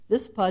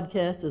This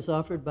podcast is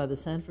offered by the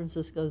San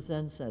Francisco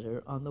Zen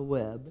Center on the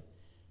web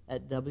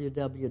at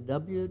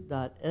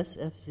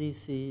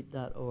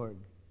www.sfzc.org.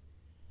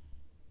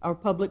 Our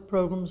public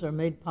programs are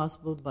made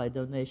possible by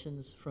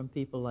donations from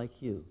people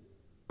like you.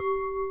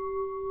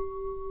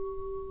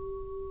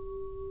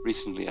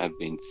 Recently, I've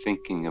been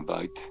thinking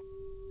about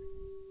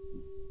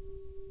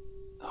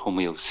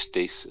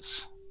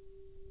homeostasis,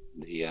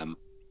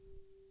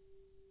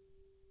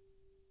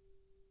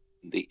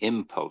 the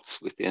impulse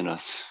within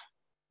us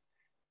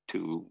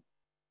to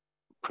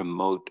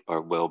promote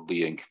our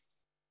well-being.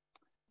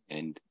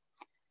 And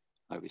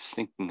I was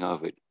thinking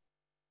of it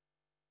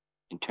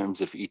in terms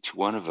of each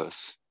one of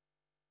us.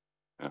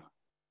 I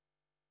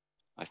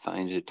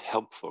find it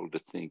helpful to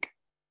think,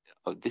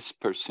 oh, this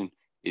person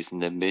is in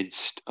the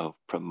midst of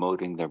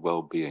promoting their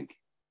well-being.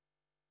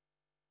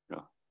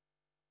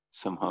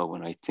 Somehow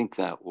when I think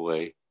that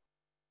way,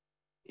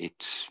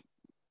 it's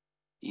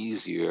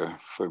easier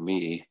for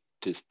me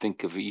to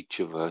think of each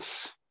of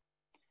us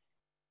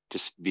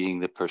just being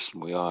the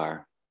person we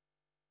are,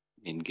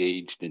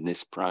 engaged in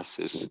this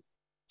process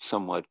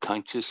somewhat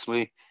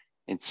consciously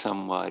and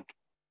somewhat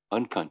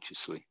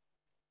unconsciously.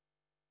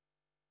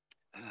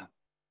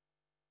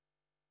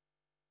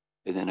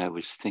 And then I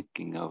was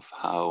thinking of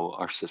how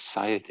our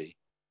society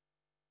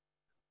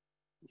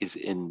is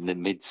in the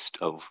midst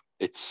of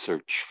its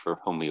search for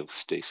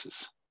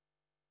homeostasis.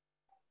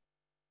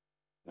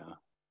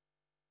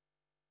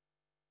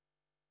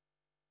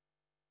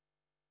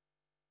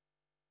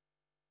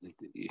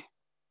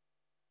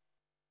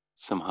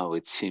 Somehow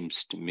it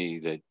seems to me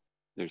that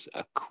there's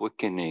a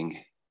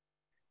quickening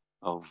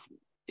of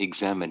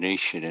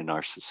examination in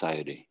our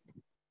society.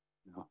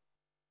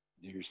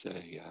 There's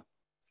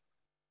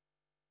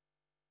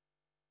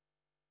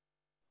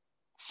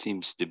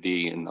seems to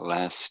be in the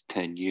last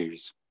 10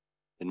 years,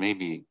 and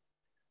maybe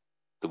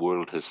the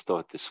world has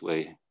thought this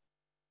way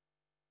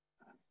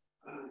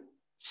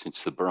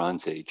since the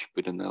Bronze Age,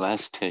 but in the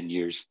last 10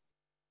 years,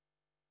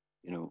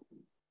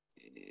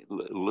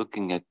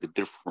 looking at the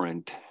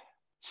different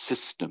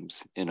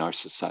systems in our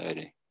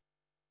society,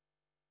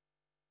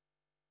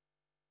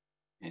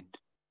 and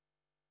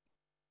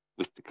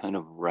with the kind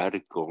of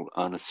radical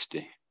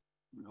honesty,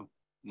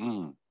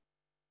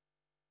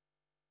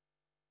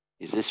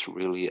 is this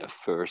really a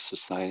fair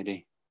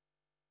society?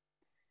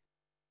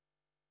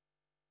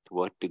 To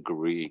what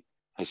degree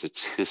has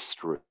its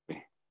history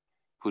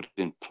put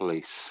in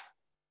place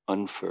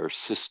unfair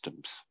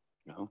systems?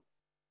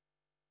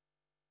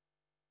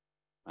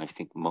 I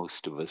think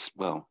most of us,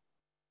 well,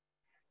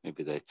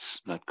 maybe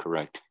that's not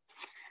correct.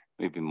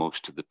 Maybe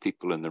most of the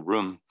people in the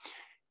room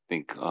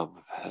think of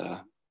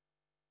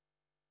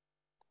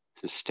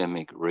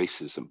systemic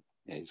racism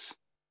as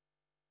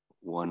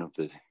one of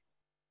the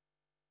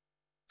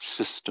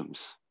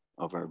systems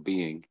of our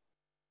being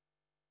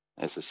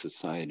as a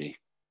society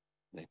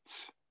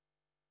that's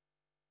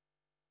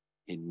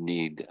in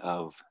need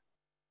of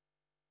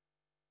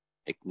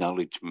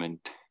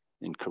acknowledgement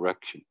and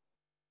correction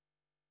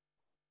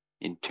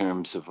in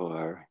terms of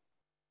our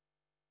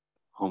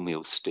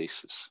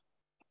homeostasis,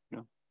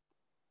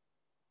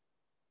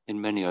 in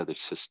many other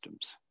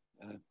systems.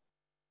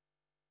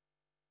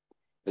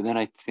 And then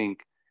I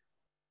think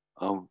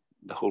of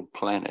the whole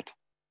planet,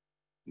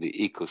 the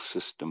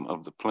ecosystem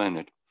of the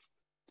planet,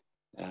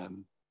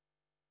 and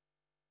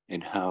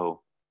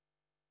how,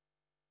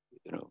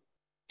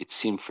 it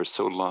seemed for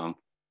so long,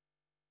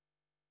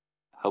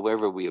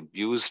 however we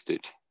abused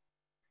it,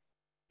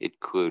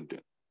 it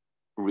could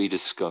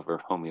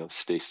rediscover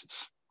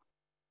homeostasis.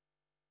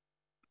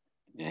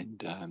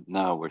 And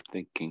now we're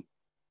thinking,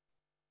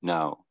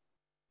 now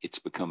it's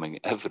becoming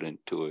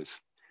evident to us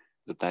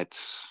that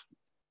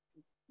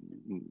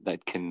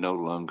that can no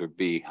longer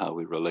be how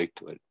we relate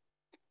to it,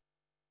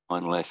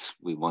 unless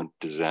we want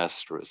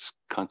disastrous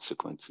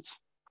consequences.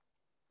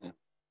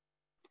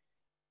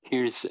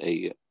 Here's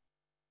a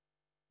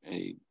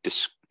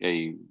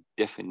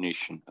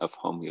definition of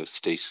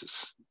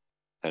homeostasis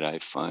that I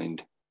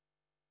find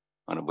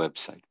on a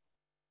website.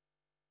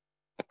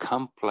 A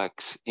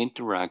complex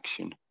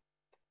interaction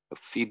of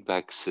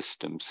feedback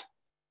systems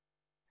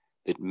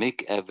that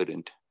make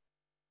evident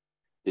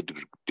the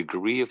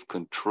degree of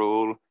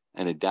control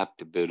and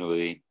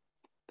adaptability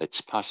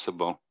that's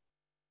possible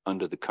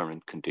under the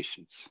current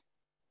conditions.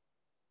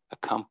 A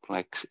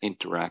complex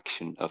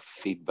interaction of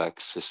feedback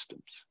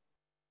systems.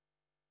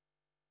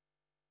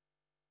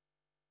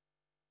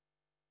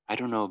 I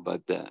don't know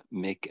about the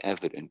make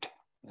evident.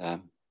 I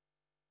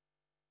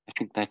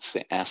think that's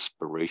the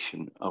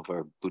aspiration of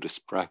our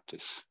Buddhist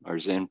practice, our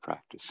Zen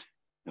practice.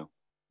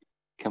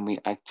 Can we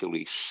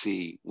actually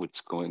see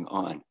what's going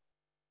on?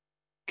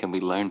 Can we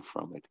learn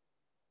from it?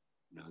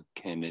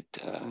 Can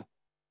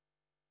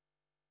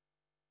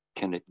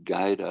it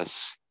guide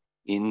us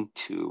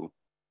into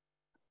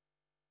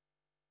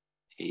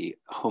a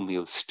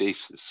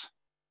homeostasis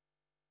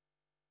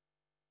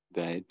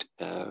that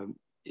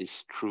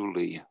is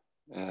truly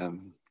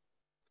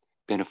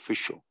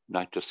beneficial,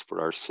 not just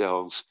for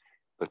ourselves,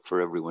 but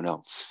for everyone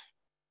else?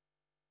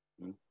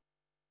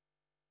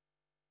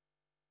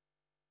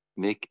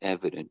 make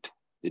evident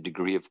the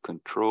degree of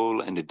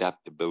control and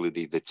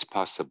adaptability that's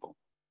possible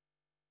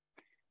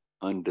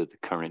under the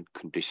current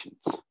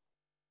conditions.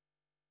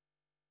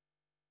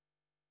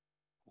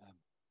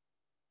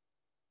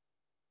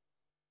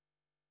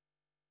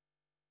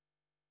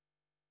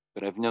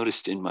 But I've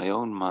noticed in my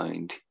own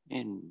mind,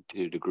 and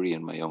to a degree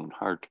in my own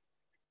heart,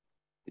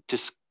 that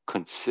just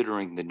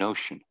considering the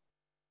notion,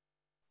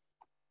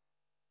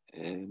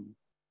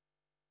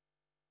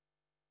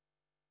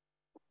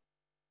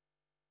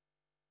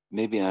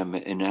 maybe I'm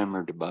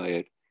enamored by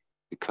it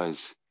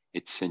because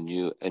it's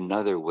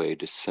another way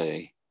to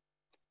say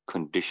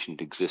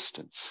conditioned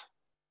existence.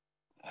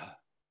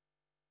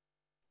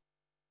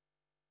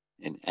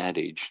 An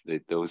adage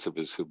that those of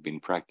us who've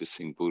been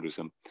practicing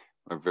Buddhism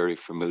are very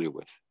familiar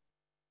with.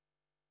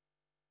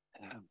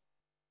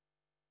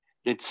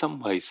 In some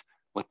ways,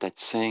 what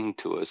that's saying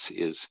to us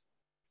is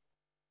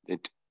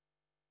that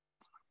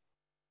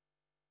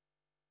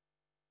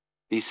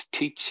these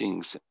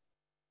teachings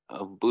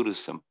of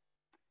Buddhism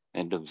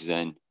and of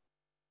Zen,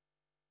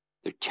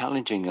 they're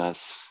challenging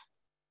us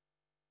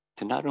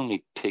to not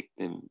only take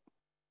them,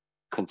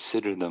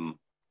 consider them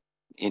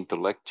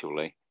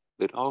intellectually,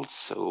 but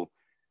also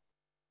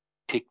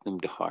take them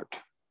to heart.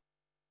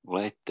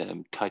 Let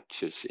them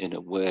touch us in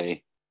a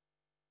way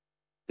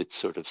that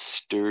sort of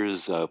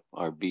stirs up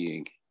our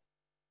being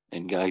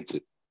and guides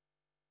it,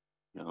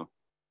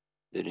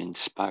 that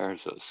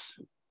inspires us,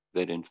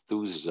 that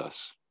enthuses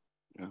us.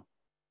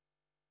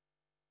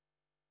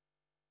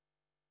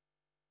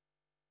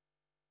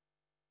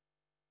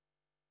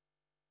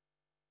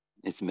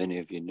 As many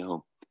of you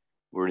know,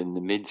 we're in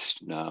the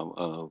midst now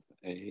of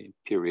a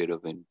period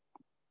of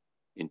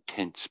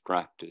intense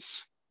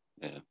practice,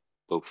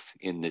 both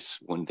in this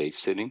one-day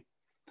sitting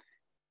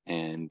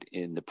and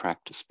in the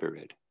practice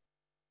period.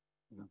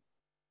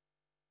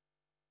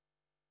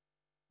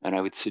 And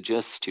I would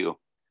suggest to you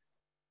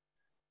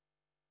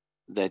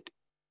that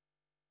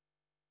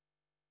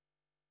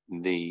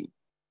the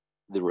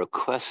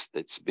request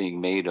that's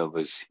being made of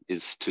us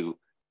is to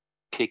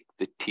take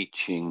the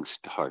teachings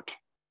to heart.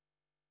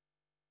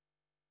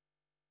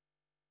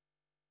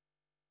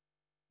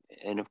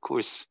 And of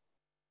course,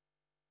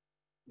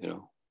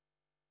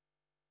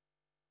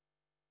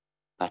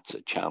 that's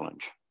a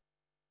challenge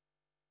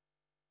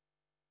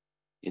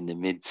in the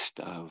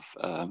midst of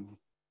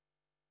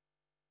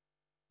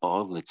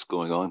all that's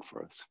going on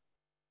for us.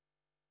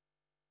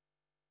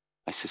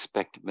 I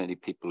suspect many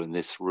people in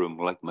this room,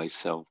 like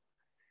myself,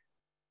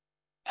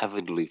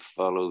 avidly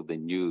follow the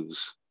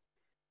news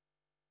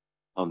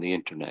on the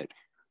internet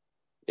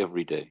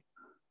every day.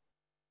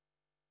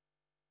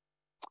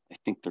 I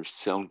think there's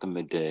seldom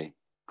a day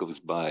goes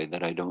by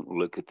that I don't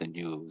look at the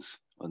news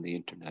on the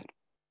internet.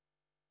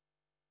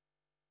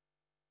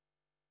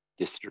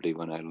 Yesterday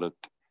when I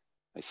looked,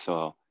 I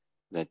saw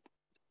that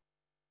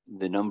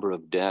the number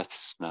of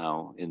deaths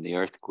now in the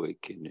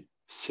earthquake in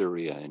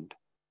Syria and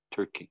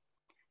Turkey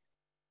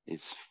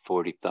is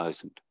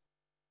 40,000.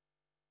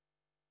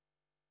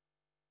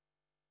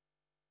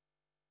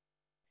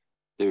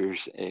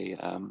 There's a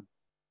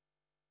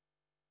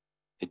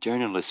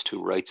journalist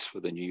who writes for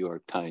the New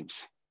York Times,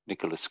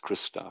 Nicholas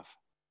Kristof,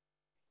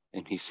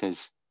 and he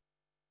says,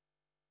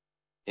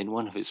 in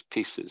one of his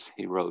pieces,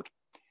 he wrote,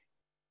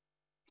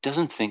 he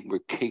doesn't think we're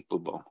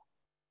capable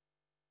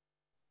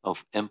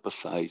of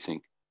empathizing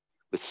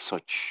with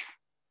such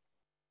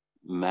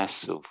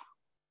massive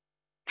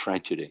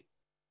tragedy.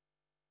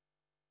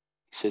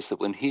 He says that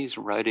when he's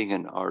writing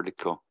an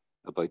article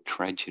about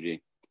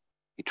tragedy,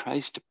 he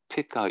tries to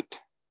pick out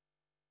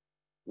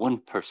one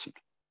person,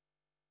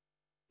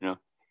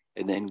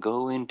 and then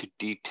go into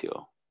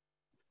detail.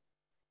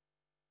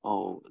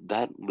 Oh,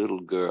 that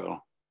little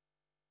girl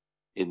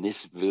in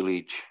this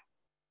village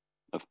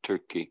of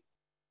Turkey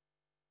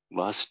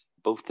lost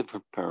both of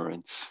her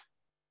parents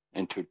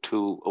and her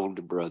two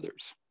older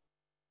brothers.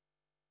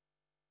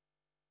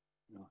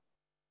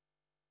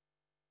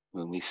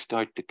 When we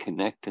start to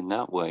connect in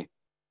that way,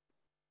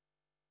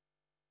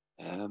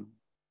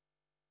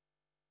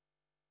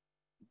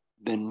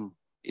 then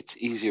it's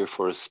easier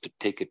for us to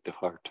take it to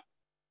heart.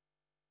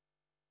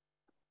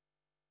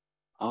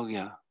 Oh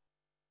yeah,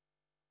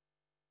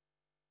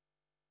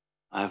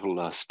 I've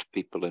lost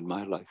people in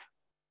my life.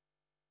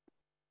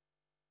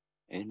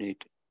 And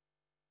it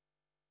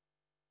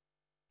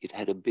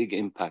had a big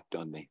impact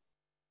on me.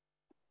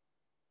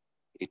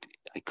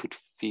 I could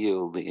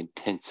feel the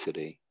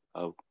intensity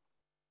of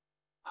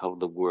how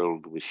the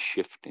world was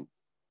shifting.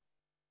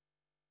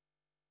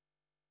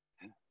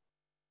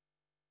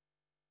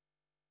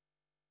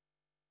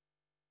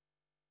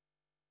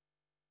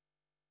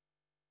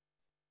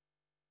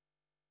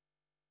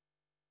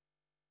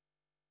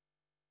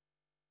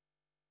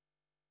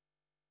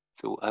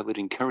 So I would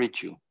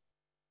encourage you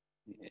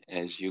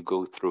as you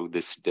go through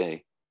this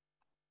day,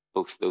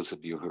 both those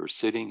of you who are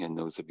sitting and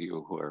those of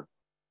you who are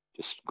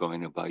just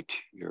going about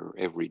your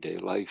everyday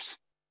lives,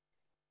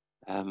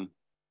 can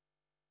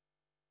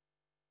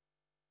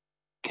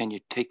you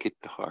take it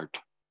to heart?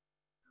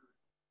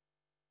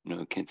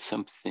 Can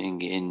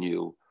something in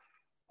you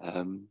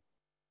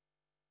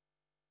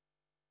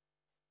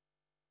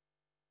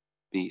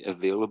be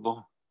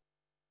available,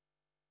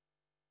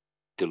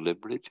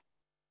 deliberate,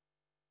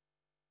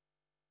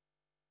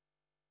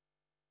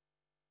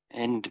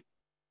 and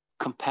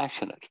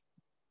compassionate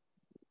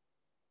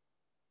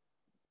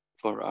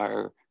for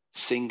our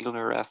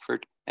singular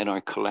effort and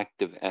our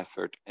collective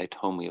effort at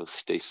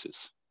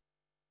homeostasis,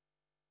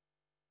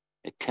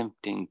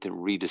 attempting to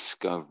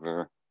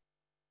rediscover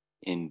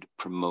and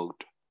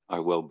promote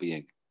our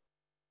well-being.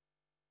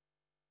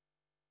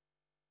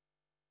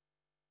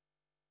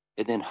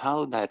 And then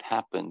how that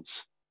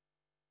happens,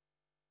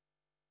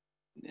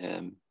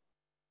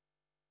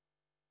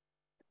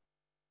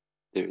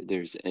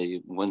 there's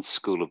one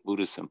school of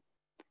Buddhism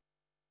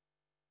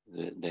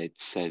that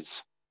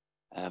says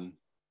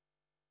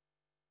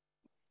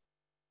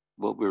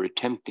what we're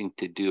attempting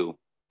to do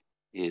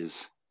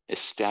is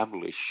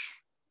establish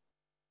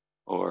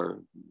or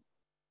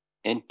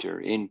enter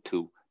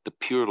into the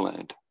Pure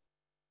Land.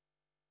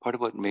 Part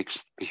of what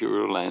makes the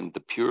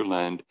Pure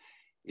Land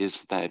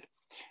is that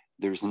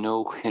there's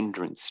no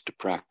hindrance to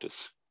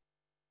practice.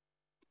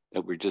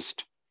 That we're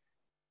just,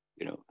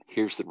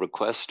 here's the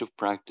request of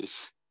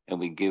practice, and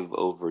we give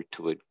over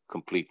to it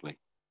completely.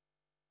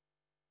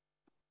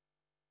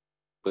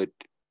 But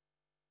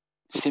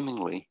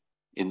seemingly,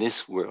 in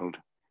this world,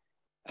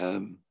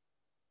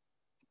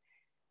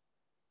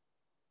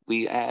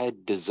 we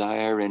add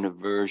desire and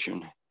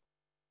aversion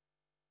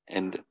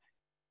and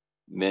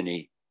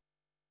many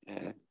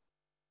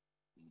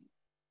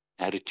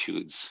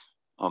attitudes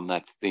on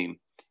that theme.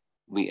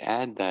 We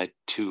add that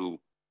to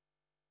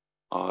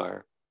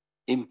our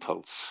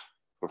impulse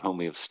for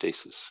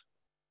homeostasis.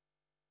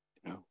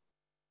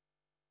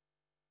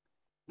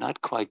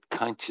 Not quite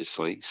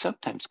consciously,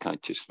 sometimes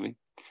consciously,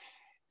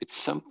 but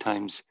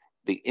sometimes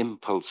the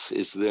impulse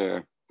is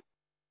there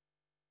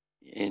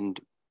and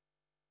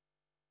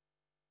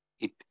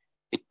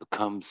it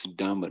becomes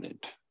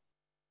dominant.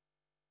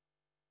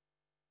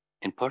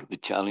 And part of the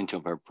challenge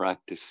of our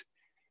practice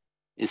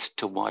is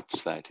to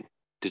watch that,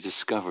 to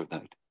discover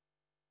that.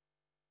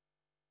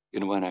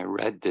 When I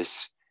read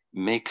this,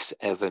 makes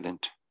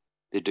evident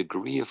the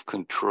degree of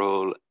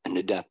control and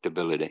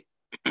adaptability.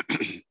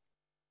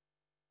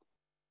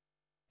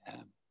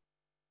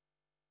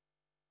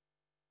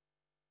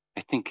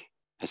 I think,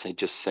 as I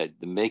just said,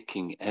 the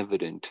making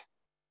evident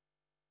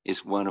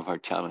is one of our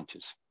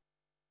challenges.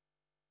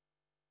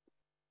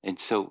 And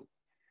so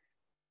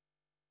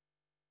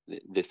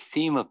the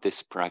theme of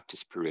this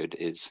practice period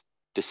is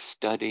to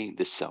study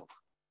the self.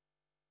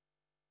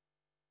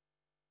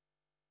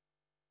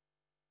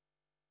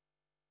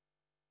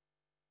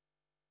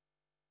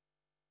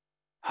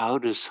 How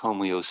does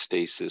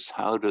homeostasis,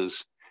 how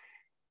does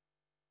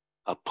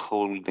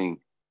upholding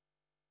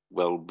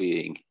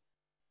well-being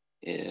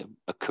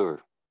occur?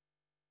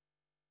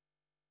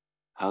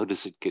 How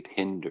does it get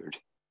hindered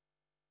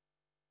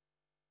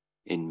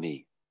in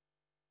me?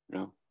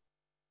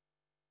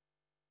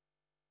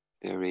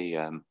 Very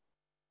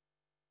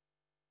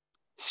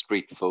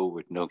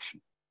straightforward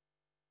notion.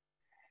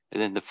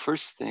 And then the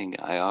first thing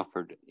I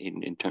offered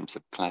in terms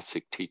of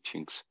classic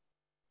teachings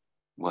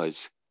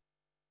was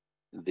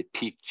the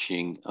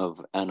teaching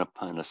of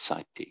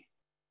Anapanasati,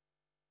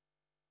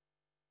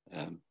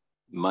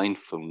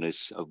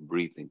 mindfulness of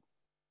breathing.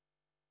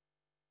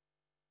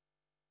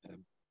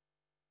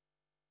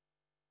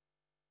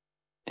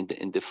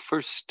 And the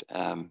first,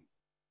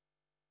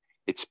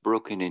 it's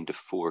broken into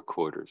 4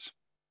 quarters.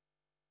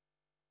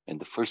 And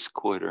the first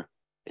quarter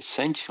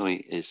essentially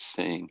is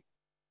saying,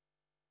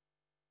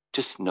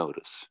 just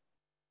notice,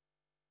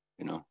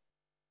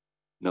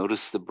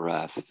 notice the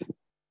breath,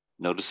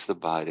 notice the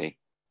body,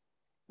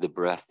 the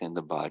breath in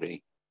the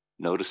body,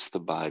 notice the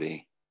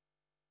body,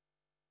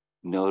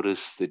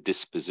 notice the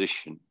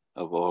disposition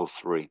of all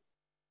 3.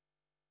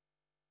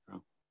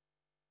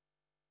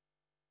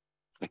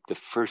 Like the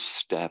first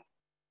step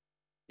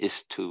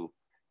is to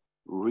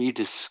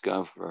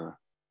rediscover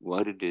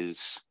what it is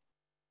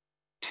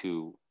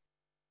to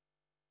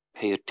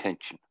pay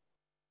attention.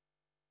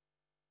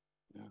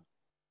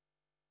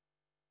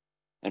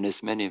 And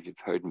as many of you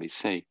have heard me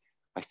say,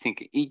 I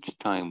think each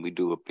time we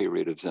do a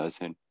period of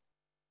Zazen,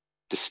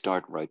 to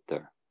start right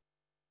there.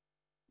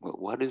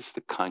 What is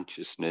the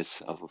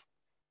consciousness of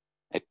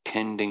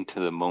attending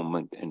to the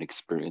moment and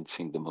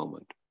experiencing the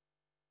moment?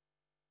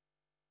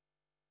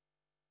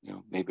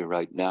 Maybe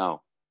right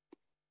now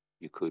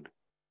you could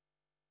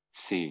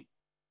see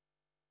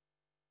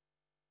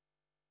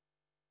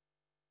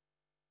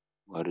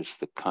what is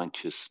the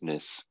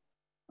consciousness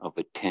of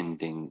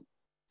attending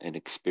and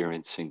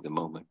experiencing the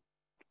moment.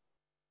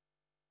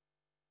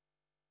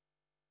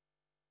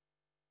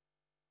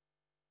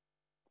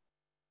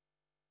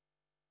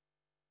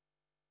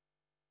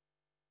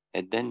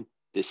 And then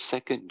the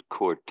second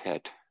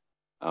quartet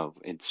of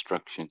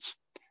instructions,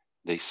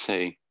 they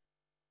say,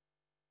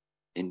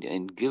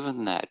 and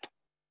given that,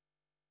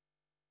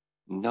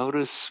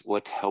 notice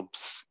what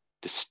helps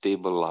to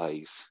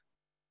stabilize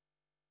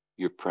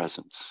your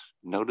presence.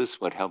 Notice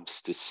what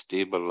helps to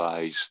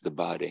stabilize the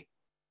body.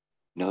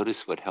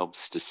 Notice what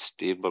helps to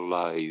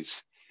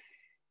stabilize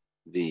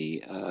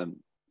the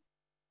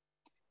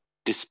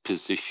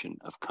disposition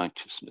of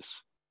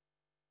consciousness.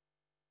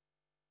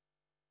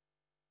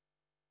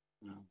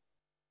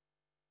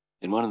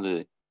 And one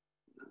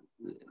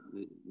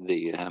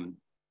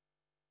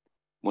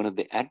of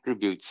the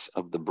attributes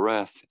of the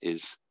breath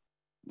is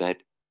that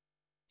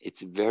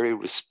it's very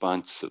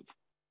responsive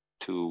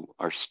to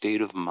our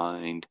state of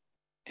mind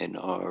and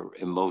our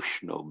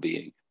emotional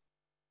being.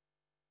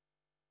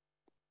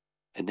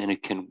 And then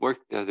it can work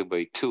the other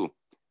way too,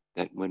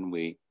 that when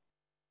we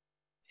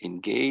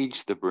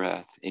engage the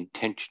breath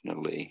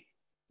intentionally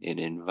and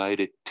invite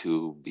it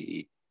to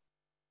be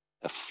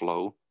a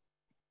flow,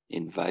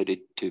 invite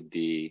it to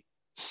be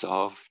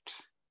soft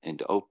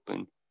and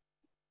open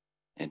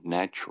and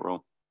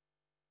natural,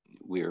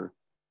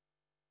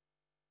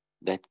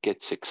 that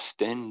gets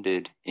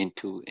extended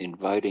into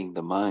inviting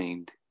the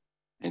mind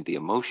and the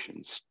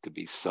emotions to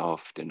be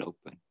soft and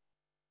open.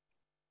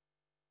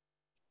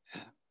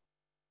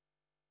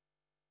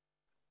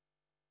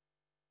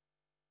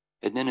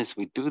 And then as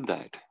we do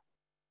that,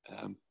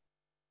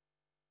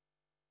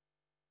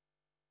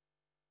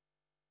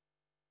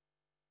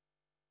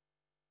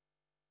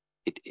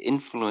 it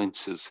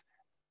influences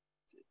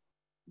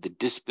the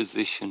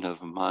disposition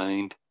of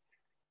mind,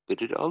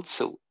 but it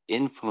also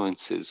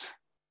influences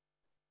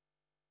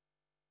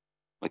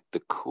like the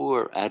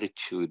core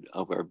attitude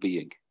of our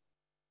being.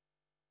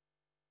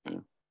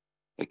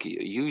 Like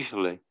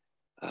usually,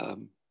 I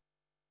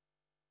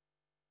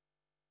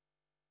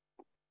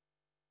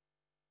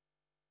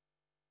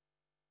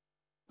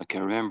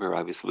can remember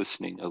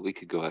a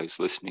week ago, I was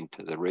listening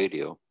to the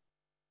radio,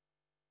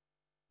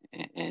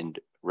 and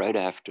right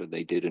after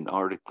they did an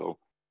article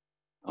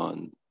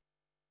on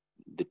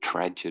the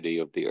tragedy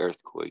of the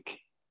earthquake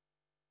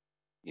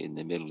in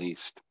the Middle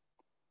East,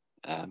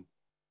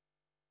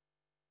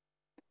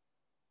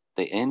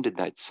 they ended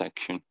that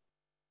section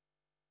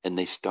and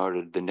they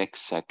started the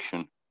next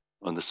section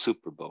on the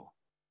Super Bowl,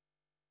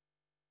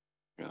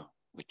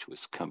 which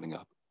was coming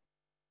up.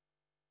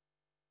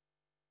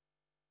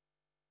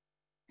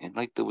 And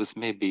like there was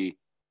maybe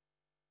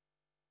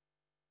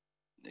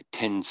a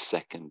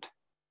 10-second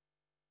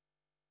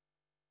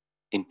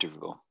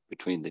interval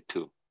between the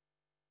two.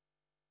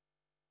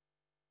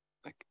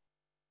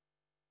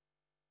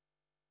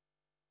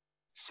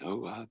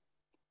 So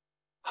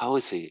how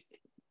is he,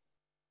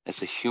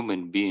 as a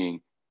human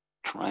being,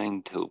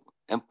 trying to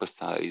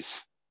empathize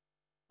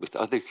with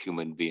other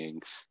human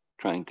beings,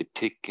 trying to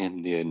take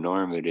in the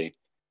enormity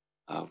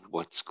of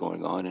what's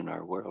going on in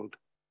our world?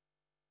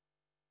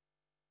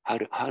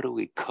 How do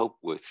we cope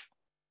with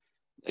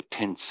a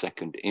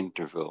 10-second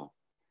interval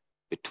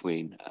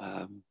between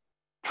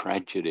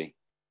tragedy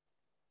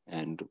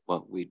and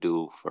what we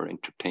do for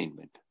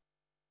entertainment?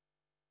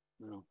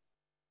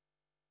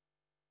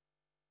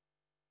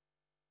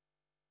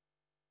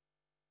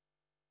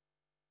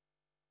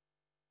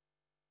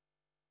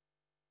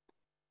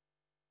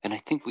 And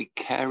I think we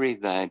carry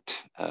that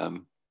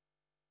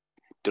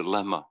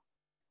dilemma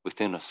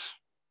within us.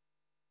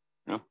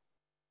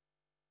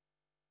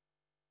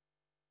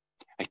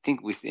 I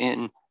think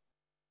within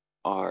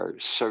our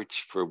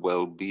search for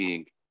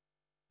well-being,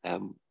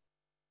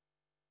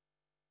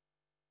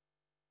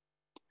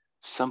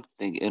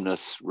 something in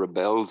us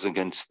rebels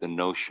against the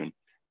notion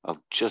of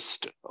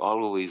just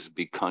always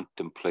be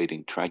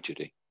contemplating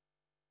tragedy.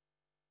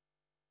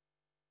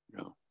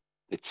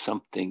 It's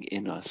something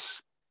in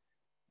us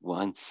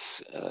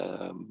wants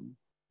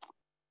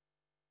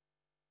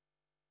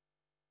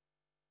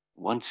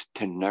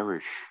to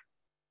nourish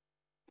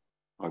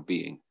our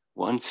being,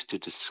 wants to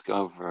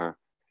discover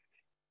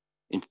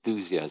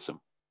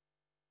enthusiasm,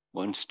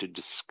 wants to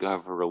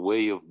discover a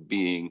way of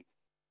being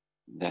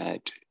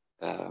that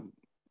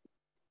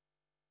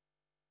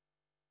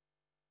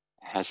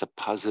has a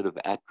positive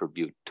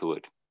attribute to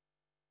it.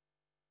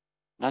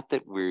 Not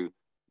that we're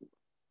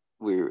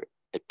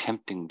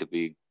attempting to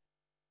be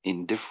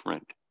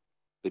indifferent,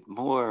 but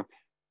more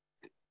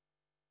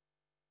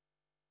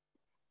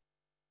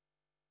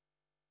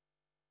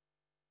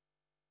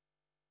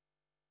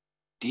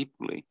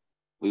deeply,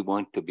 we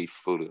want to be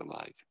fully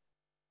alive.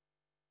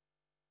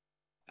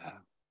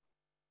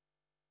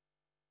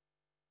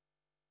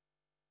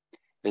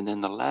 And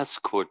then the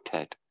last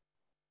quartet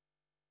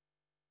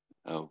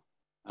of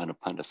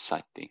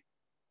Anapanasati,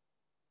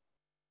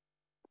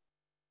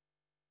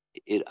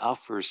 it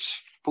offers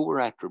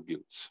 4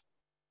 attributes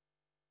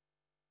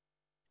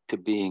to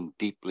being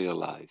deeply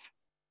alive.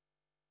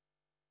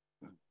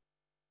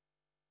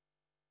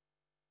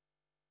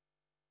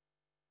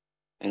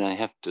 And I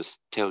have to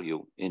tell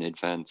you in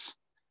advance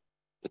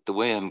that the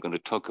way I'm going to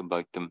talk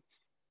about them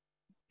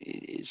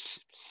is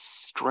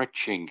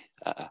stretching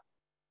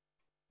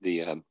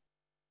the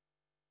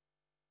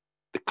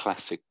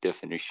classic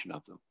definition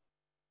of them.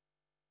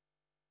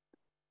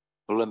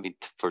 Well, let me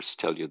first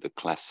tell you the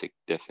classic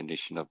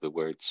definition of the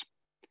words.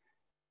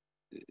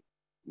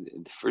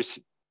 The first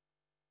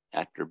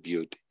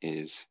attribute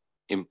is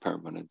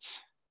impermanence.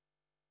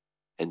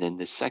 And then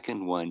the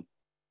second one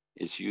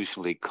is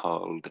usually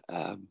called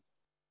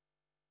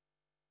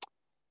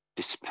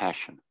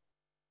dispassion.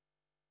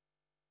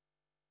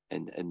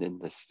 And then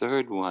the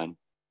third one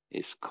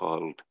is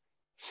called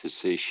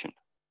cessation.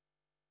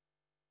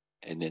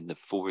 And then the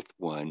fourth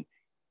one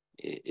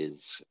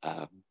is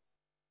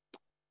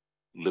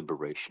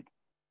liberation.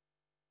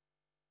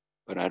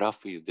 But I'd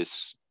offer you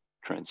this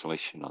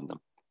translation on them.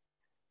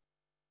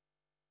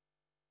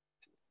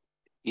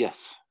 Yes,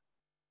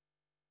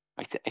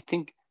 I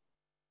think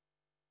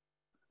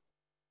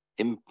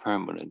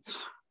impermanence.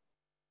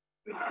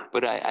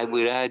 But I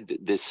would add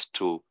this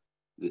to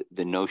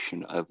the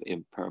notion of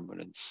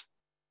impermanence.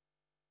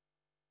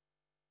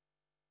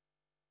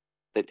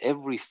 That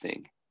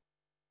everything,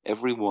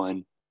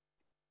 everyone,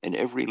 and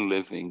every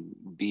living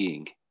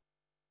being,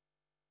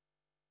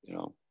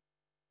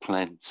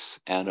 plants,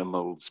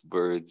 animals,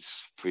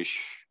 birds, fish,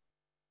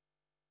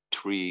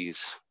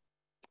 trees,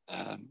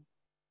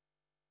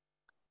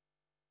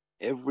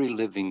 every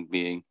living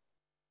being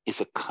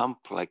is a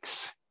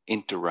complex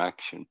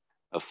interaction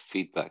of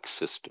feedback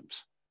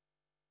systems,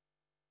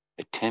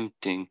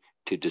 attempting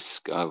to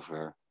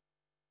discover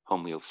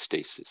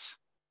homeostasis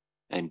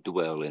and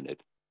dwell in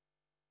it.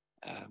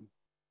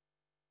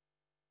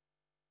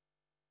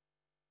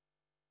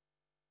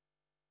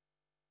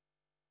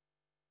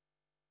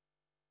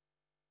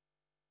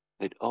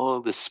 That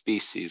all the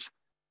species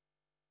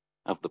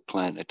of the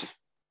planet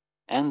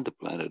and the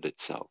planet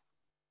itself,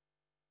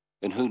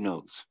 and who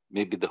knows,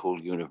 maybe the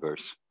whole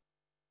universe,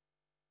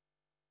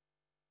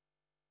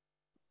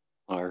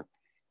 are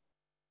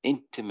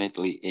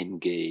intimately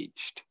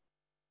engaged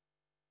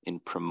in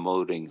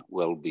promoting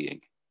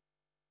well-being.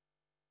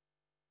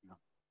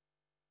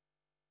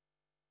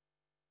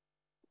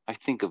 I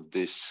think of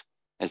this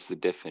as the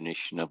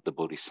definition of the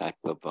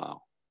Bodhisattva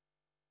vow.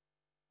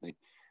 Right?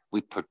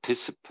 We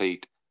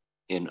participate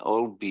in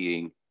all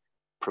being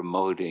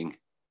promoting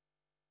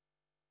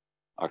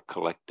our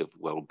collective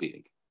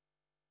well-being.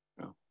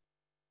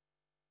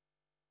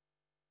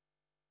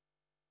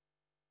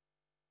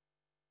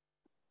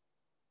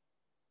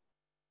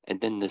 And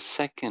then the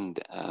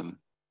second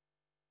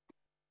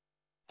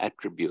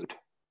attribute,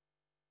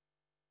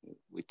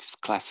 which is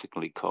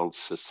classically called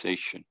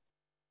cessation,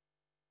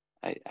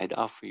 I'd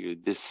offer you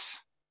this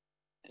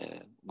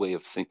way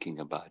of thinking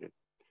about it.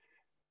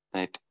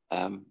 That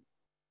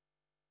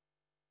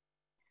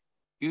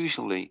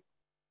usually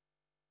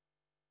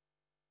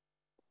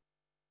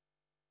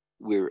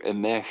we're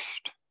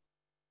enmeshed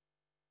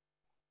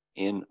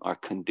in our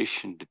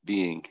conditioned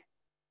being,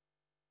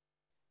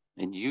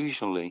 and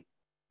usually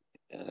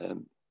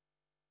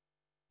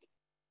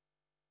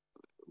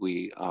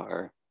we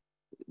are,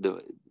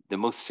 the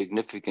most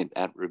significant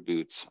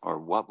attributes are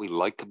what we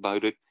like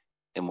about it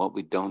and what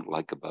we don't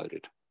like about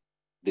it,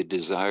 the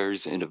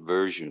desires and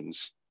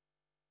aversions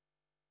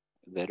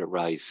that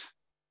arise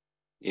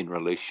in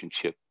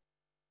relationship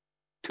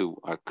to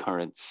our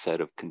current set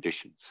of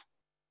conditions.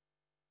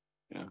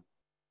 Yeah.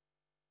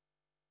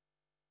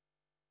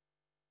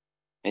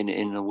 And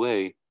in a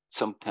way,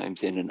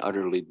 sometimes in an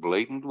utterly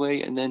blatant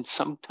way, and then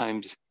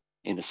sometimes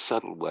in a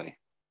subtle way.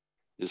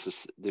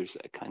 There's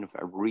a kind of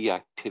a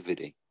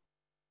reactivity.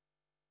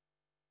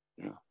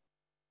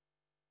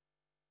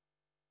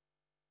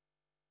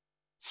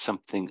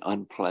 Something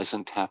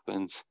unpleasant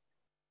happens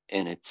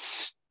and it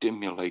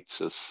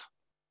stimulates us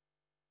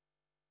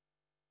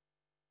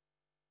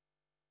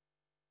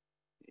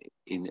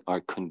in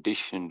our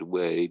conditioned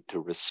way to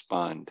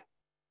respond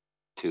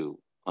to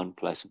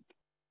unpleasant.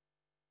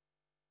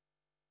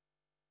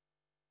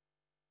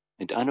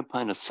 And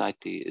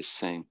Anapanasati is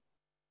saying,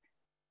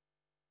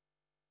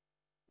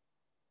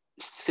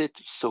 sit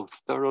so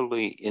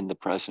thoroughly in the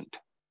present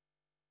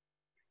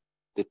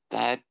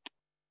that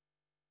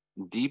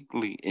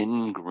deeply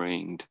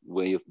ingrained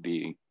way of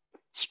being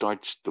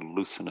starts to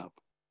loosen up.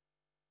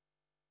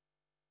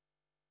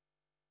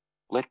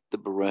 Let the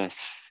breath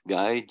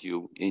guide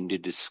you into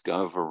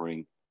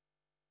discovering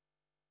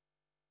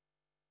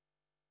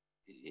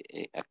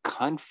a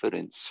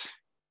confidence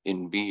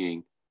in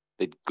being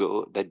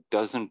that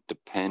doesn't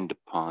depend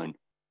upon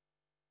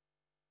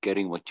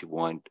getting what you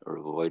want or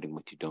avoiding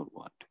what you don't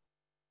want.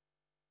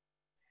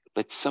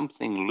 Let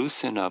something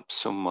loosen up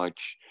so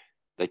much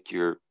that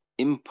your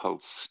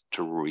impulse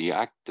to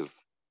reactive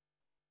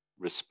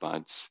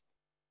response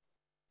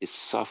is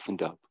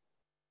softened up.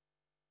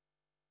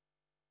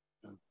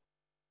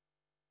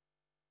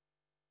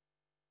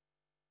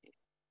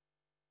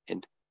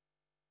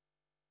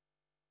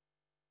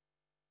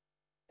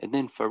 And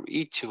then for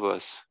each of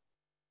us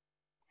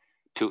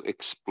to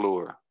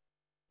explore,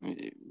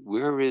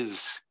 where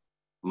is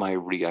my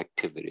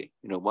reactivity?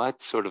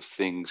 What sort of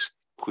things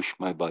push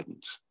my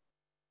buttons?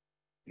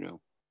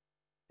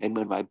 And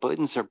when my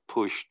buttons are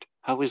pushed,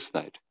 how is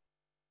that?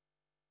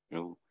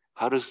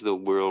 How does the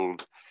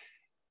world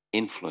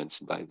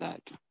influenced by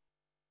that?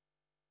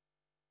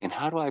 And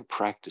how do I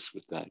practice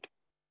with that?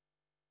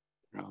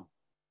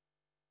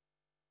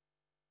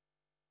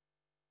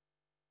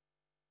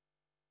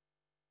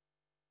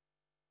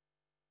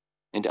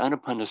 And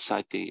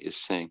Anapanasati is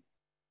saying,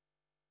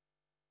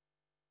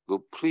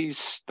 well, please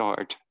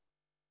start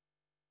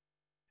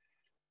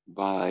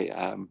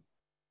by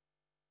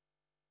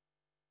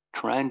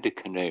trying to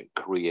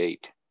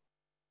create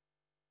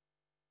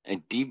a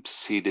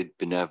deep-seated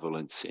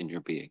benevolence in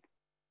your being.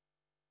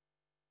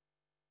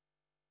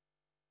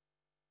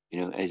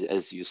 You know,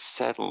 as you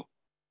settle,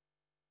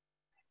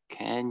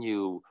 can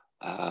you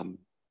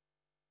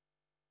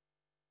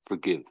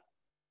forgive?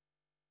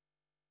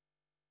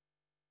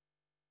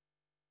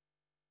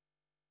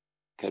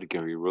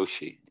 Katagiri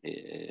Roshi,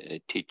 a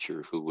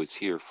teacher who was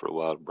here for a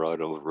while, brought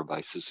over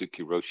by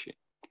Suzuki Roshi.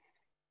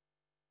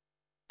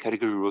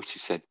 Katagiri Roshi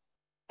said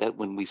that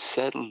when we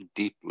settle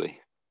deeply,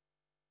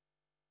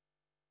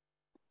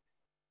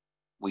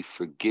 we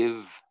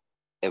forgive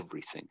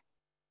everything,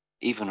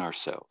 even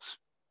ourselves.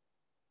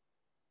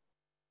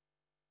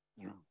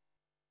 You know?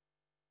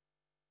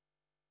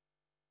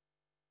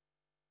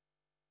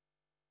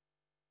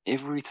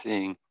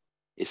 Everything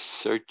is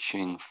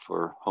searching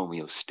for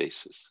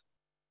homeostasis.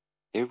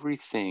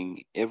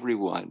 Everything,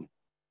 everyone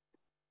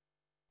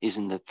is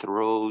in the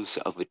throes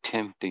of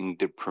attempting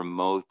to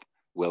promote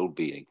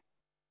well-being.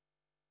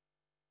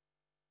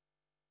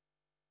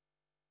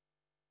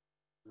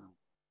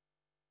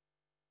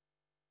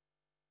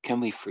 Can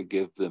we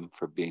forgive them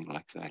for being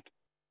like that?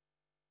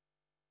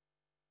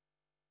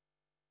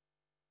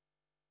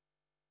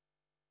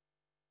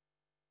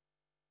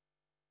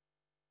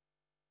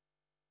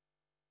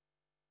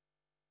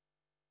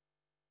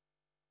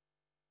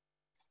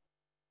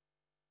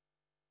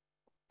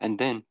 And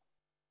then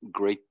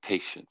great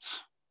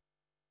patience.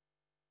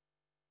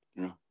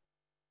 You know,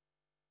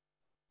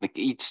 like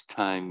each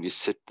time you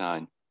sit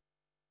down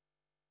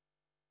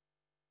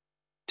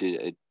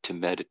to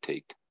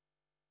meditate,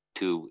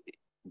 to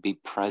be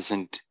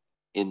present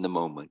in the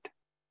moment,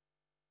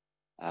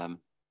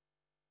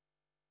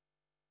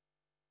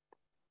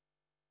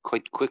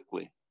 quite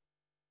quickly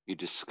you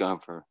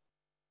discover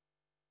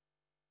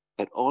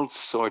that all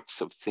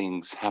sorts of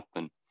things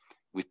happen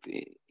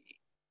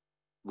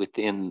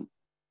within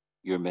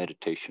your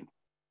meditation,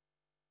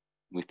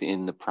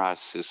 within the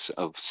process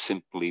of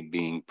simply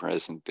being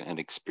present and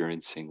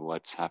experiencing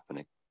what's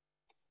happening.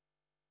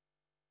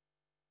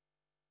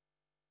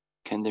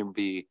 Can there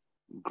be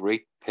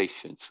great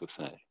patience with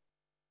that?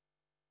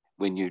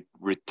 When you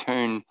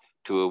return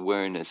to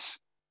awareness,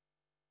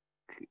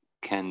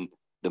 can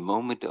the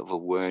moment of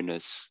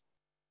awareness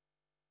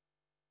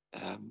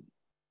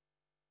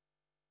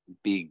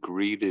be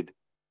greeted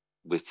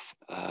with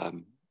a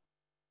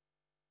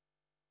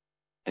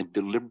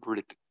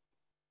deliberate,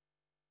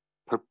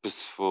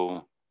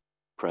 purposeful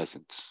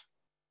presence?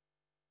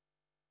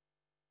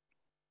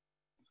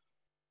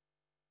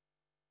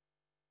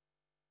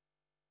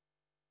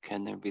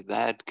 Can there be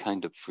that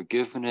kind of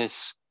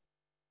forgiveness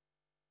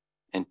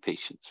and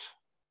patience?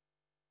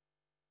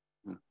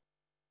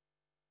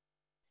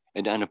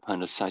 And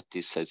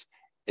Anapanasati says,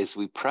 as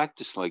we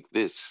practice like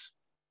this,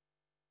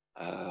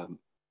 the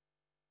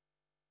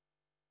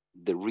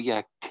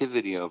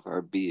reactivity of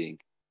our being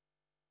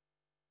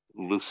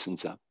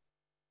loosens up.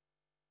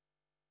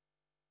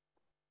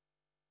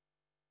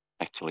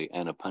 Actually,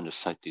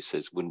 Anapanasati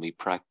says, when we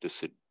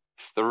practice it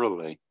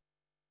thoroughly,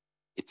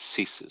 it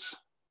ceases.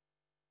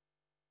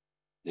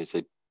 There's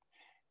a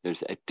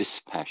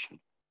dispassion.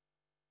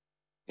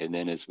 And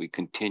then as we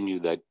continue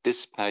that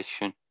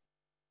dispassion,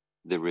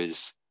 there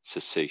is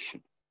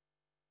cessation.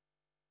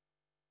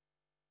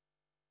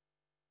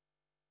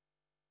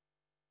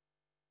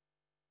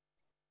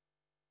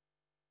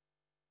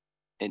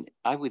 And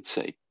I would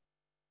say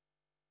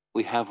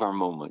we have our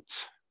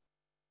moments.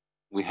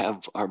 We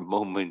have our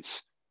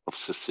moments of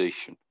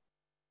cessation.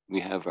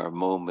 We have our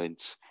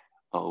moments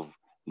of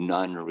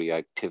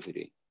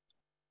non-reactivity.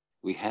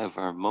 We have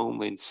our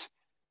moments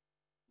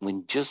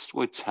when just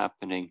what's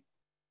happening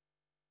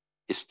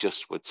is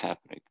just what's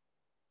happening.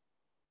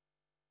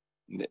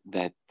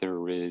 That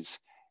there is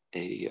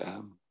a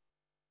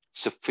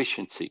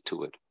sufficiency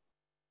to it.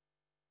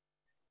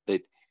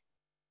 That,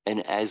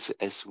 and as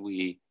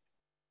we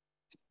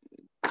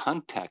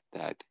contact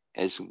that,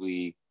 as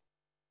we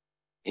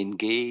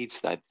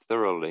engage that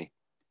thoroughly,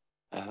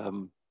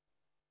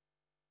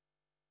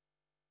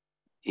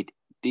 it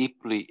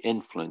deeply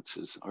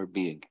influences our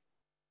being.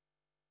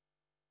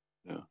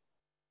 Yeah.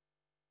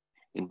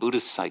 In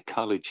Buddhist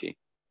psychology,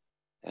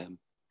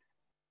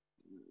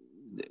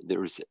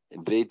 there is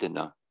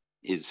Vedana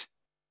is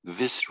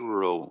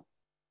visceral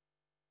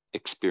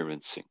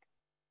experiencing,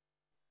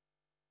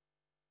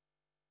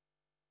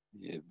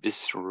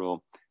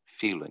 visceral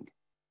feeling.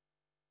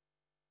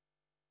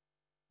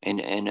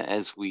 And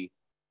as we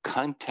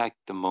contact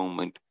the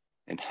moment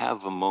and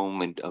have a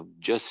moment of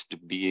just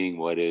being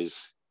what is,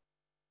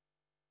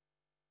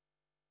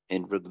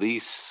 and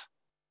release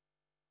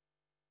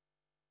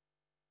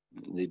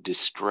the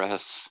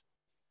distress,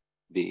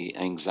 the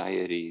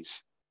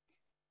anxieties,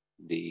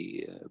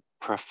 the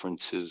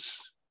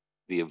preferences,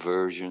 the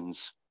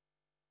aversions,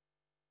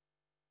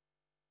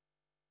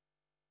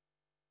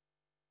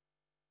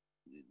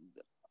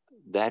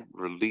 that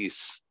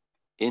release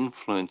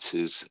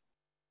influences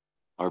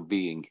our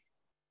being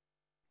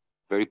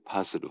very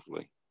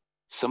positively.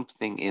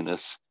 Something in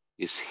us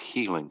is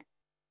healing.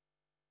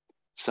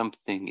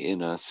 Something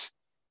in us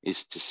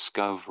is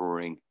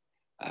discovering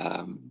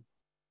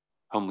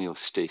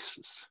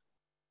homeostasis.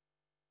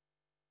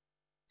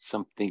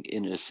 Something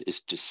in us is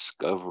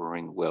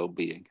discovering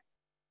well-being.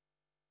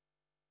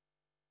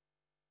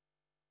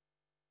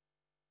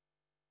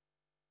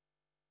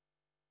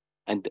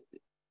 And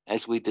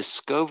as we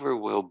discover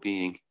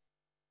well-being,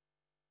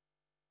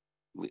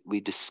 we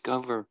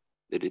discover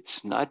that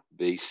it's not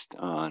based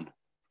on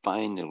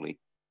finally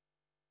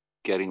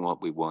getting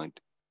what we want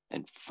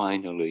and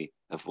finally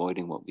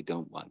avoiding what we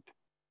don't want.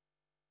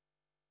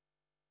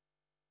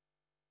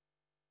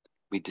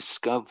 We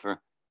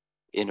discover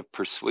in a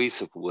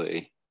persuasive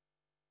way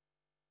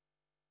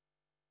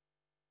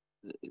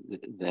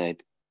that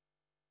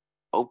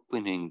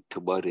opening to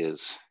what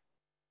is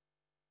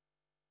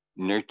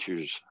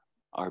nurtures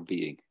our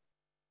being.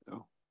 You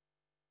know?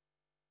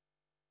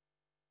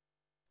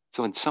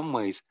 So in some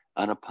ways,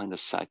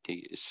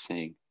 Anapanasati is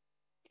saying,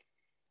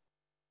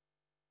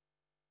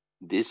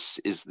 this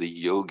is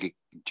the yogic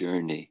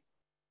journey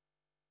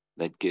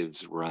that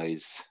gives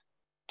rise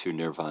to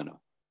nirvana.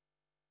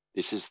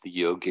 This is the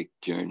yogic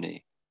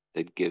journey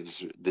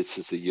this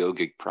is the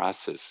yogic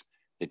process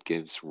that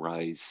gives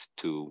rise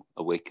to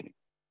awakening.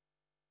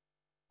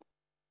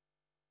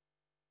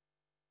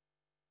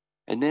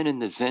 And then in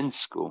the Zen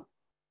school,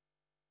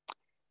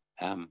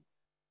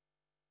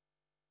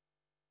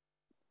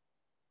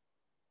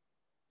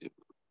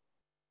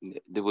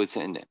 there was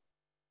an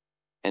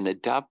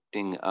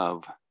adopting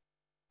of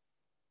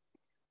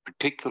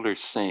particular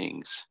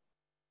sayings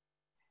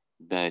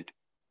that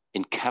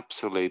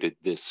encapsulated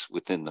this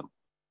within them.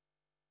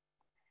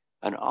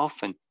 And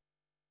often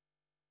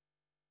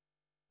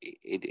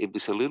it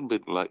was a little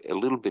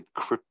bit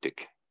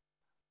cryptic.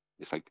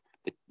 It's like,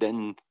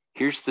 then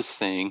here's the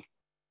saying,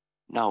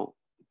 now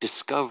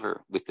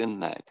discover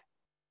within that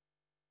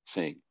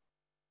saying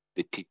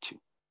the teaching.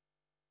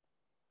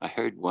 I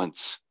heard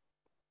once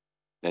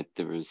that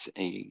there was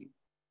a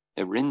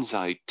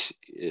Rinzai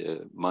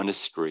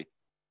monastery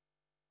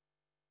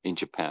in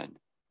Japan,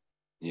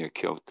 near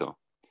Kyoto.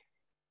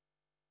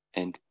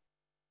 And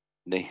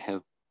they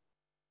have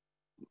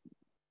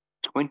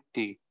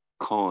 20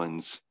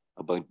 koans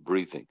about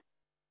breathing.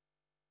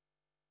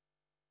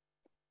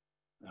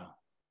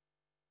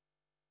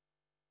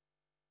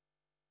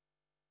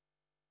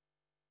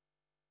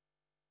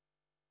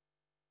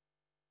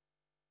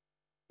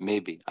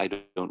 Maybe, I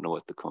don't know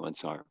what the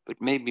koans are, but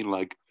maybe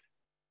like,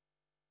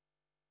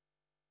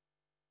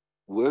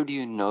 where do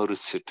you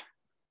notice it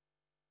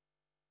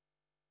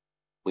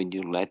when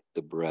you let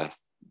the breath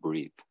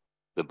breathe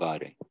the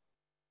body?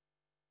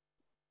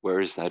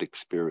 Where is that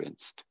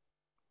experienced?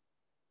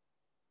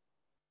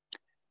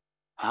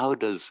 How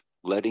does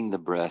letting the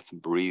breath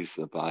breathe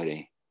the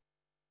body,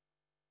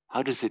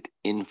 how does it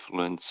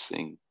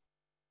influencing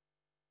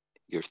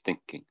your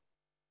thinking?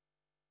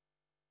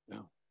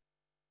 Yeah.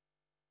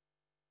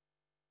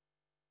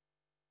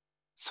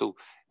 So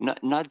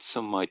not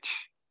so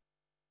much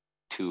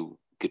to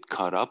get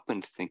caught up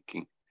in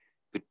thinking,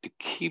 but to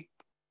keep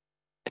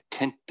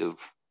attentive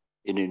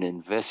in an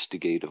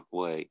investigative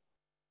way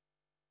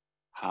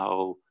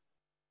how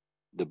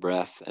the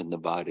breath and the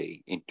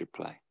body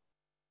interplay.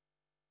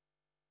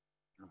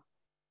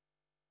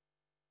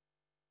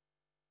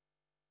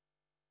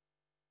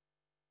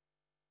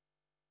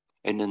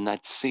 And in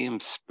that same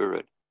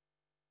spirit,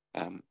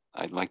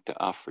 I'd like to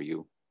offer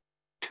you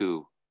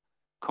 2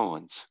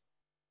 koans.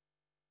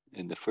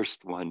 And the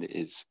first one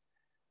is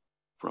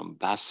from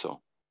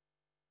Basso.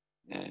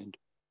 And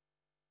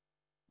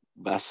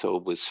Basso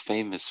was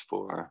famous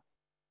for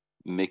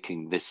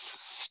making this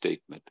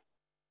statement: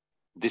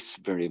 this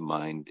very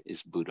mind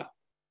is Buddha.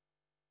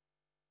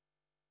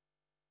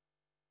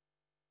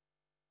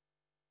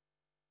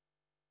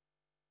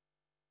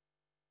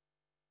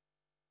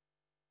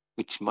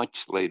 Which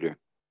much later,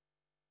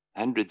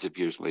 hundreds of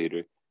years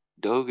later,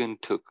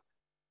 Dogen took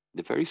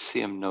the very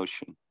same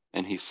notion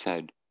and he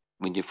said,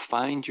 when you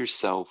find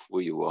yourself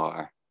where you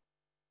are,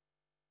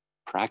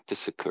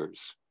 practice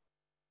occurs.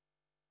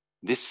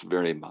 This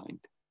very mind,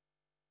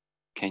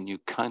 can you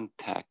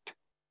contact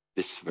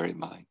this very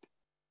mind?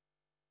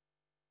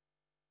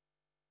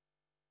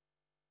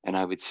 And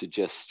I would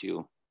suggest to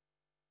you,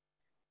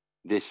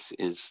 this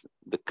is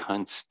the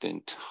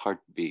constant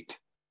heartbeat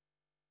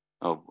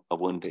of a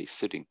one-day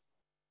sitting.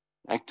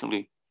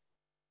 Actually,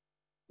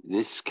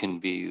 this can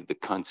be the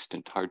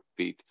constant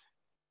heartbeat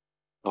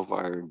of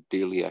our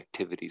daily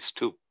activities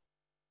too.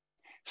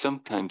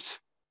 Sometimes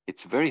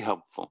it's very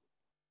helpful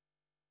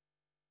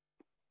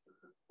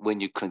when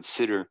you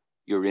consider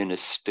you're in a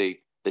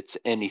state that's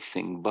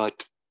anything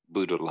but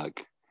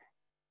Buddha-like.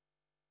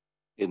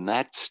 In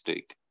that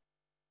state,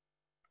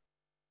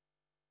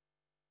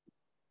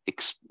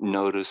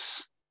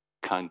 notice,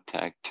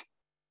 contact,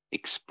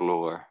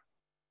 explore,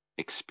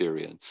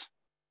 experience.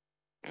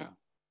 Yeah.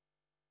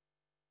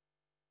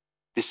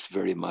 This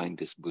very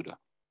mind is Buddha.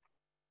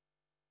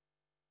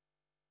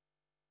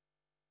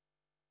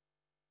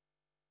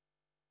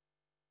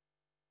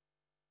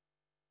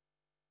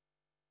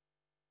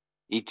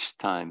 Each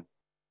time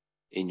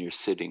in your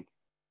sitting,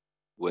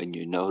 when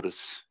you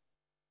notice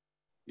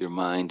Your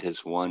mind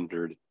has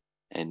wandered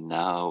and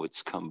now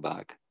it's come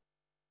back.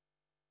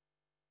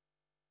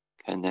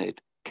 Can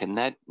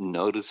that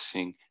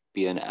noticing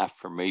be an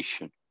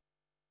affirmation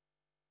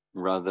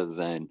rather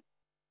than,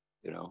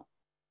 a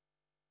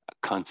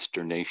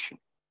consternation?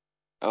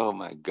 Oh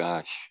my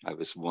gosh, I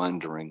was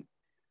wandering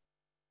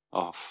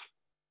off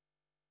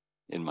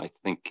in my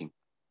thinking.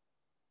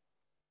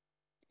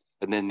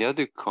 And then the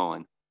other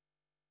koan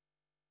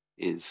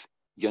is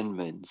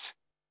Yunmen's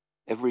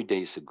every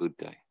day's a good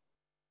day.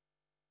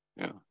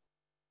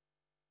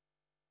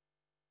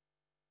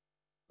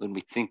 When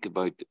we think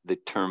about the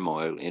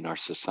turmoil in our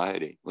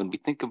society, when we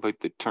think about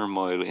the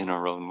turmoil in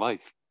our own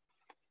life,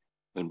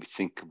 when we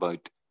think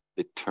about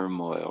the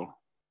turmoil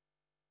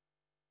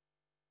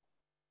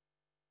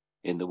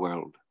in the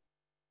world,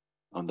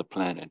 on the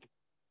planet,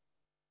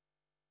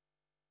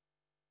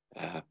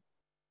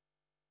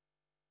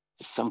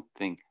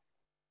 something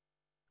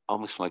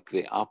almost like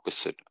the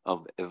opposite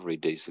of every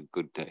day's a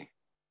good day.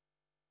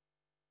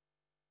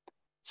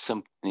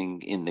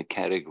 Something in the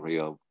category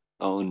of,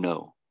 oh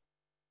no,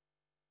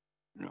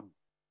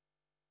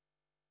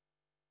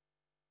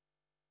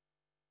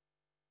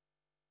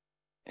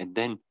 And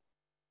then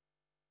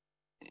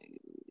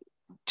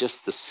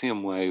just the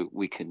same way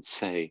we can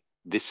say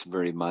this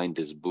very mind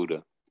is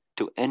Buddha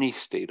to any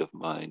state of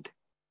mind,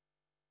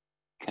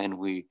 can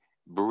we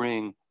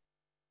bring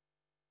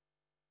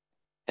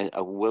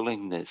a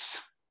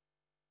willingness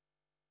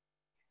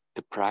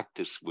to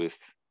practice with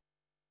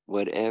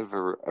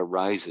whatever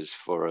arises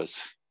for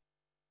us,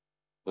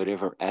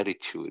 whatever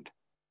attitude,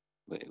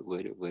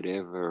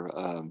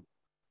 whatever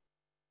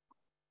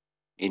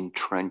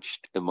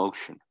entrenched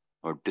emotion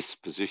or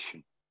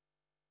disposition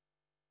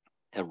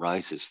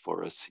arises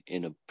for us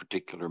in a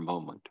particular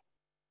moment.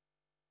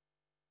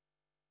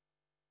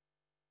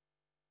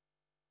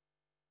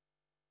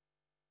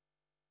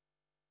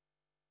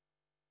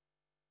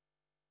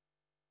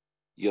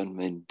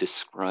 Yunmen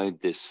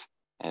described this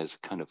as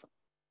kind of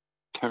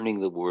turning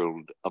the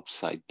world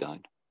upside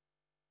down.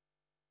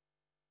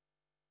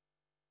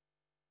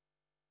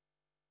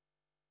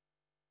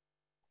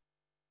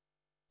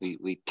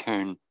 We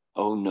turn,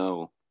 oh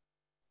no,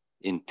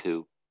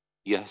 into,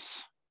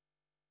 yes,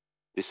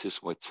 this is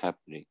what's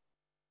happening.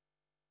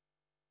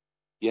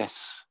 Yes,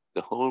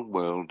 the whole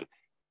world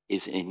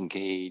is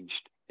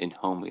engaged in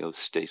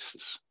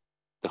homeostasis.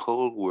 The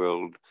whole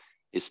world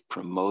is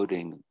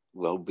promoting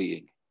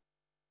well-being.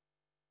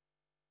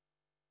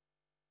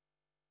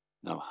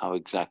 Now, how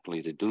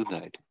exactly to do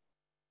that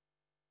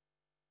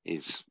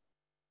is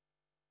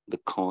the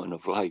koan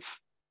of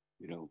life.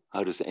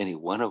 How does any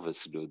one of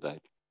us do that?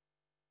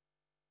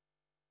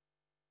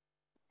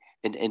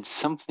 And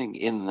something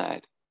in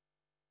that,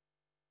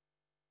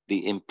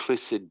 the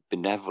implicit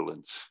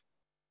benevolence,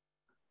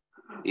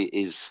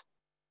 is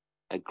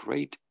a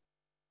great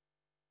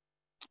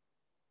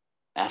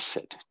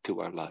asset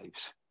to our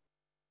lives.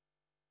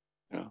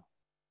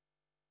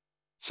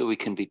 So we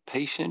can be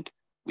patient,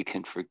 we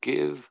can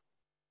forgive,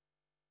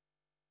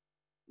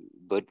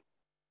 but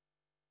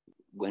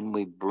when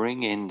we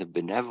bring in the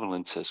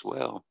benevolence as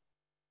well,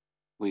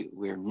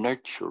 we're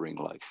nurturing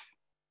life.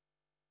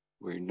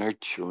 We're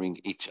nurturing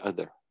each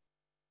other.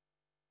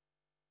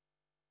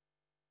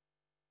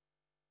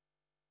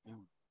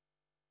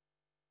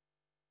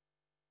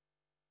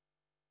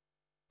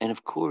 And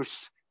of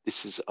course,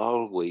 this is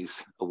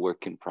always a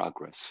work in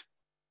progress.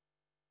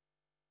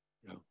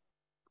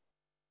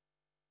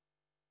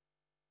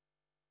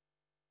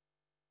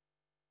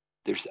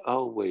 There's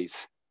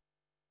always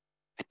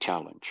a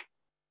challenge.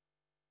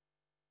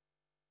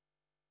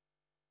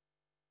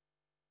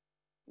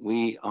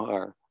 We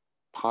are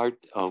part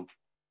of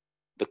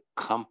the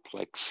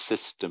complex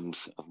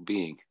systems of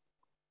being.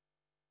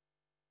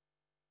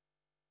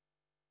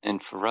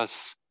 And for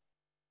us,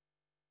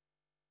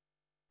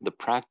 the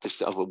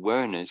practice of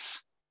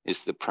awareness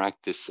is the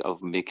practice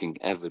of making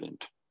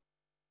evident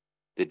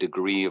the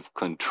degree of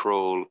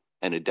control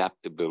and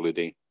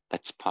adaptability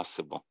that's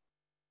possible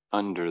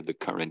under the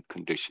current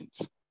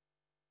conditions.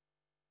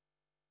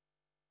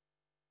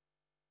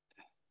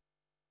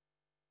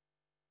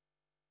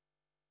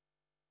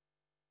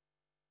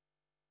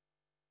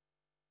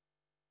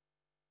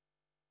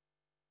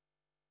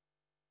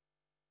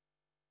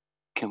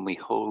 Can we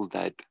hold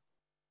that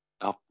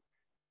up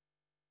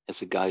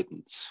as a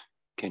guidance?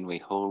 Can we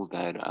hold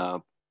that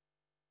up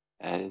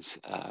as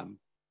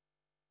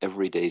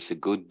every day's a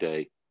good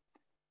day,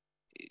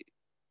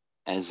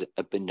 as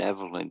a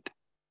benevolent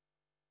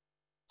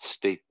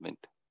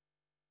statement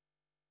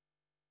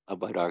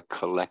about our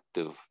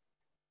collective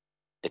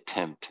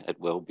attempt at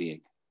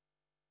well-being?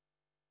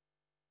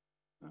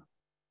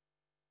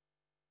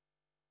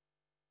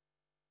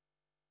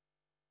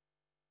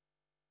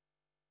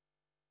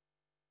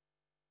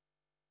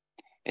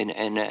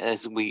 And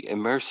as we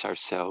immerse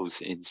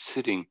ourselves in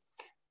sitting,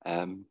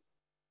 and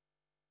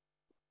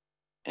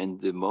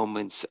the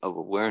moments of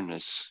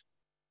awareness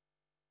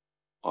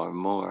are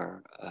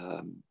more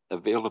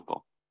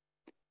available,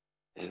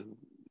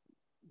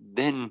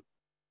 then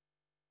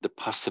the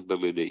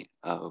possibility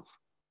of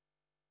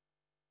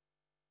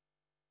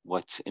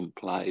what's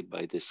implied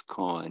by this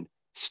koan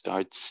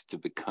starts to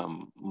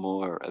become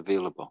more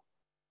available.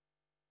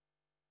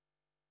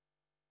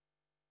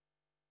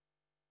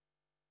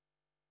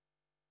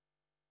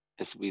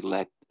 As we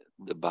let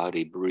the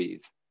body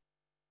breathe,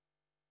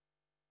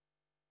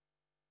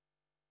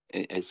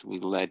 as we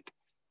let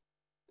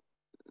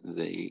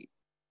the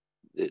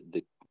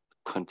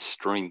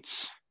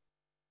constraints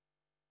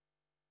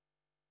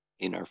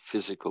in our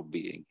physical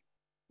being,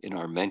 in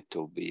our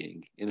mental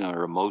being, in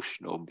our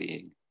emotional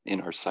being, in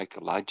our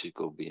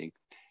psychological being,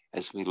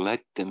 as we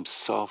let them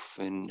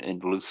soften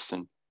and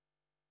loosen,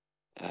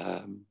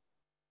 can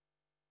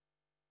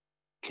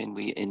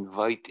we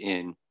invite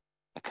in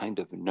a kind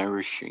of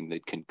nourishing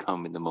that can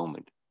come in the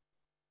moment?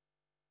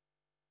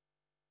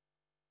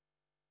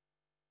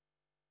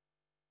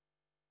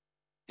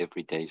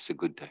 Every day is a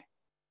good day.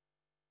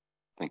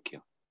 Thank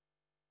you.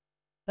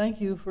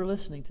 Thank you for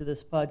listening to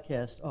this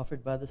podcast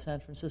offered by the San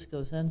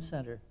Francisco Zen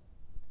Center.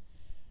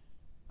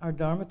 Our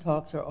Dharma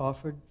talks are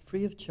offered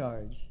free of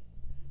charge,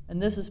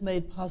 and this is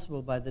made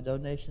possible by the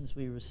donations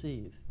we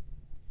receive.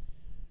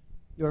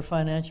 Your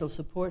financial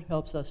support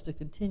helps us to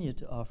continue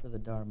to offer the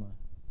Dharma.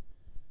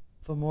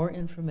 For more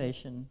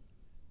information,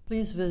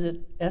 please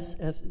visit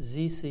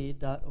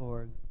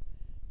sfzc.org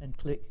and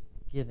click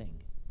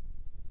Giving.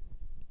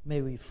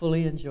 May we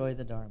fully enjoy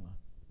the Dharma.